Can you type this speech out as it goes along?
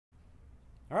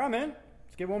All right, man,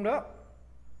 let's get warmed up.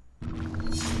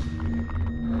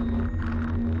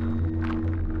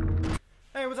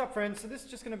 Hey, what's up, friends? So this is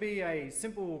just going to be a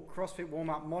simple CrossFit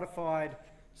warm-up modified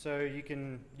so you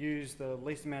can use the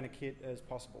least amount of kit as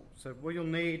possible. So what you'll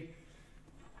need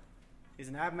is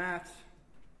an ab mat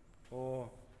or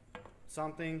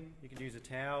something. You can use a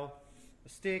towel, a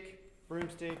stick,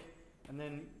 broomstick, and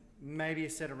then maybe a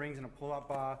set of rings and a pull-up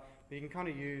bar, but you can kind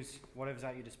of use whatever's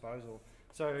at your disposal.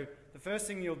 So the first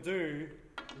thing you'll do,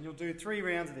 and you'll do 3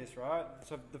 rounds of this, right?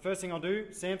 So the first thing I'll do,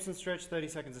 Samson stretch 30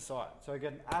 seconds aside. So I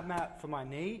get an ab mat for my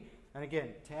knee, and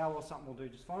again, towel or something will do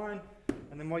just fine.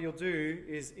 And then what you'll do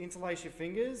is interlace your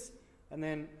fingers and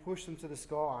then push them to the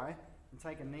sky and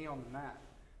take a knee on the mat.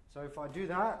 So if I do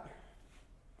that,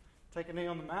 take a knee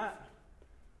on the mat,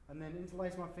 and then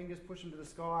interlace my fingers, push them to the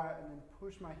sky, and then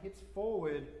push my hips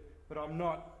forward, but I'm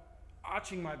not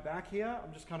arching my back here.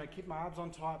 I'm just kind of keep my abs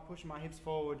on tight, pushing my hips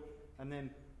forward, and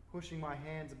then pushing my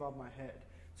hands above my head.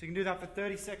 So you can do that for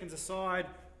 30 seconds aside,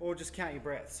 or just count your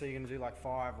breaths. So you're going to do like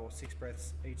 5 or 6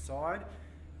 breaths each side.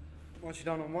 Once you're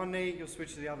done on one knee, you'll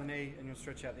switch to the other knee and you'll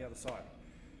stretch out the other side.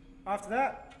 After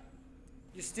that,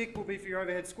 your stick will be for your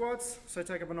overhead squats. So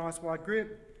take up a nice wide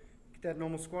grip, get that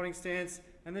normal squatting stance,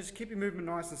 and then just keep your movement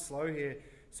nice and slow here.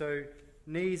 So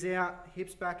knees out,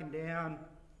 hips back and down,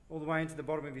 all the way into the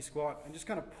bottom of your squat, and just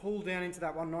kind of pull down into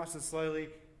that one nice and slowly.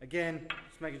 Again,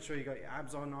 just making sure you got your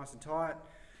abs on nice and tight.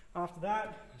 After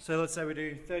that, so let's say we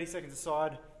do 30 seconds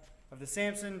aside of the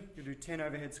Samson, you'll do 10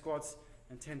 overhead squats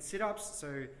and 10 sit-ups,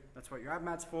 so that's what your ab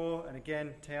mat's for. And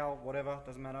again, towel, whatever,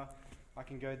 doesn't matter. I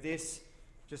can go this,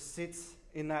 just sits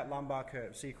in that lumbar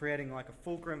curve. So you're creating like a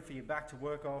fulcrum for your back to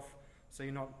work off, so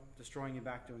you're not destroying your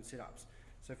back doing sit-ups.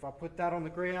 So if I put that on the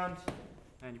ground,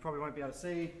 and you probably won't be able to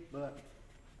see, but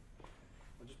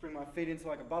I'll just bring my feet into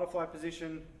like a butterfly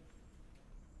position,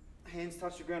 hands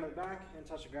touch the ground at the back and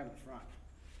touch the ground at the front.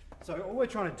 So all we're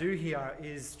trying to do here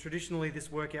is, traditionally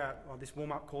this workout or this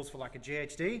warm-up calls for like a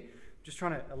GHD, just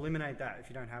trying to eliminate that if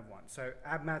you don't have one. So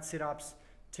ab mat sit-ups,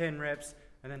 10 reps,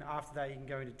 and then after that you can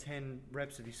go into 10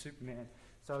 reps of your Superman.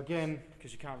 So again,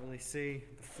 because you can't really see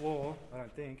the floor, I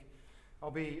don't think, I'll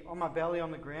be on my belly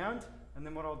on the ground, and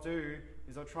then what I'll do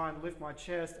is I'll try and lift my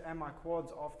chest and my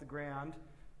quads off the ground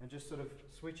and just sort of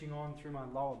switching on through my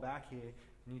lower back here,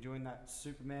 and you're doing that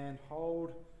Superman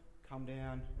hold, come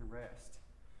down and rest.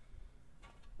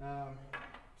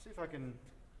 See if I can,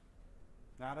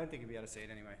 no, I don't think you'll be able to see it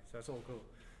anyway, so it's all cool.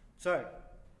 So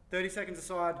 30 seconds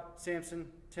aside, Samson,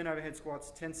 10 overhead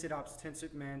squats, 10 sit-ups, 10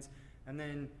 Supermans, and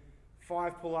then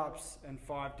 5 pull-ups and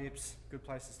 5 dips. Good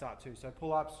place to start too. So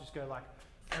pull-ups, just go like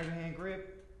overhand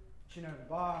grip, chin over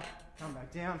bar, come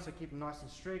back down, so keep them nice and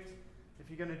strict.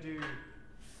 If you're going to do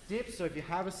dips, so if you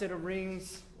have a set of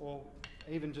rings or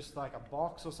even just like a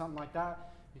box or something like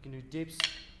that, you can do dips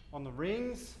on the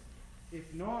rings.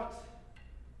 If not,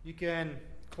 you can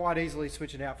quite easily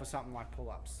switch it out for something like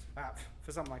pull-ups,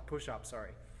 for something like push-ups,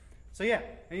 sorry. So yeah,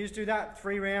 and you just do that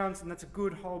 3 rounds, and that's a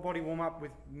good whole body warm-up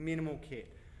with minimal kit.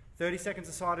 30 seconds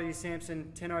aside of your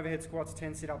Samson, 10 overhead squats,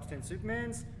 10 sit-ups, 10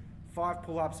 Supermans, 5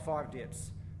 pull-ups, 5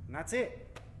 dips, and that's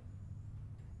it.